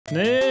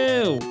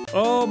No!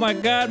 Oh my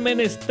god,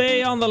 Minnie,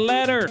 stay on the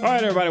ladder!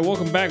 Alright everybody,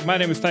 welcome back. My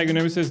name is Tiger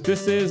Nemesis.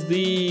 This is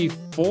the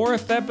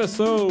 4th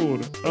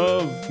episode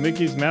of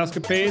Mickey's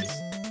Mousecapades.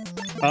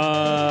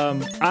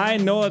 I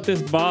know that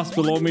this boss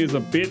below me is a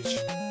bitch.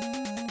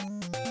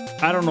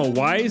 I don't know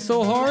why he's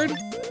so hard.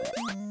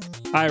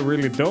 I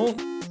really don't.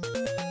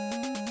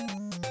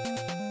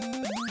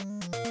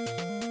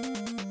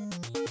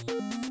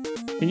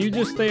 Can you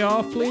just stay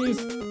off, please?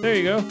 There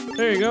you go.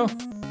 There you go.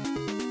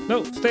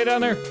 No, stay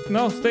down there.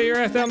 No, stay your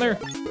ass down there.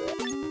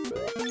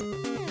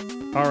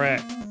 All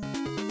right.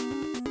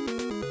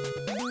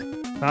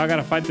 Now I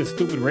gotta fight this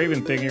stupid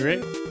raven thingy,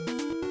 right?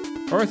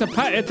 Or it's a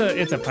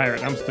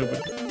pirate. I'm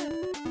stupid.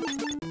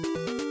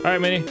 All right,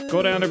 Minnie,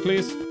 go down there,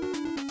 please.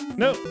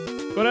 No,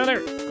 go down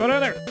there. Go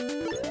down there.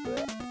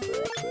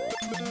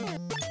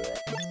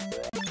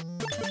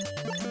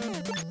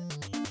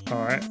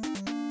 All right.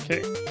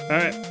 Okay. All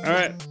right. All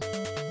right.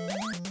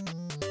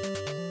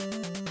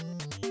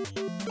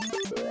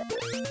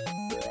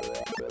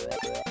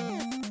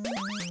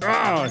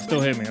 Oh, it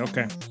still hit me.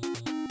 Okay.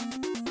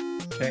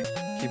 Okay.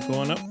 Keep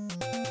going up.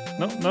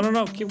 No, no, no,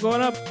 no. Keep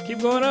going up.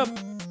 Keep going up.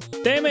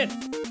 Damn it.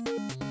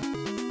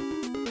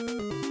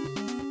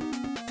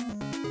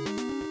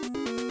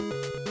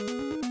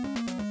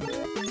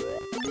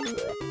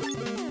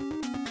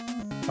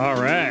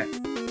 All right.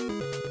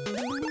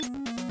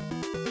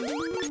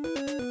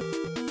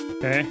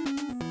 Okay.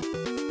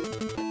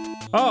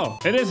 Oh,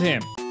 it is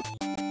him.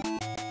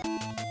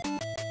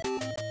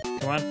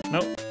 Come on.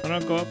 No, no,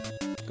 no. Go up.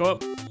 Go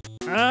up.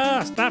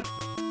 Ah, stop.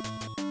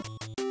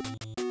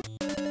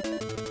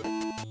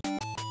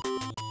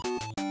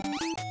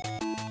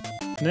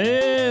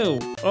 No.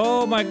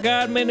 Oh my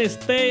god, Minnie,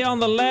 stay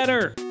on the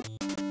ladder.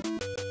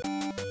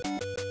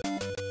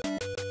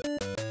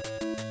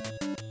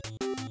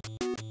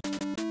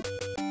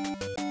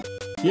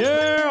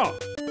 Yeah.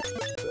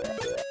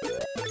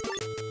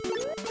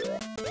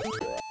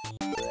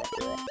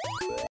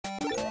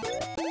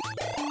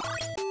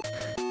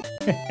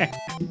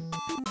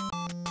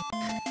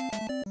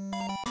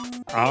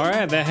 All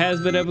right, that has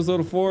been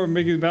episode 4 of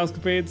Mickey's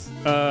Mousecapades.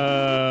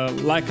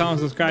 Like, comment,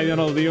 subscribe, you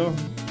know the deal.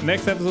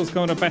 Next episode's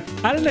coming up fast.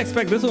 I didn't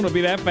expect this one to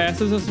be that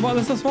fast. It's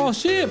a small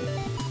ship.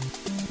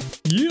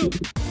 Yeah.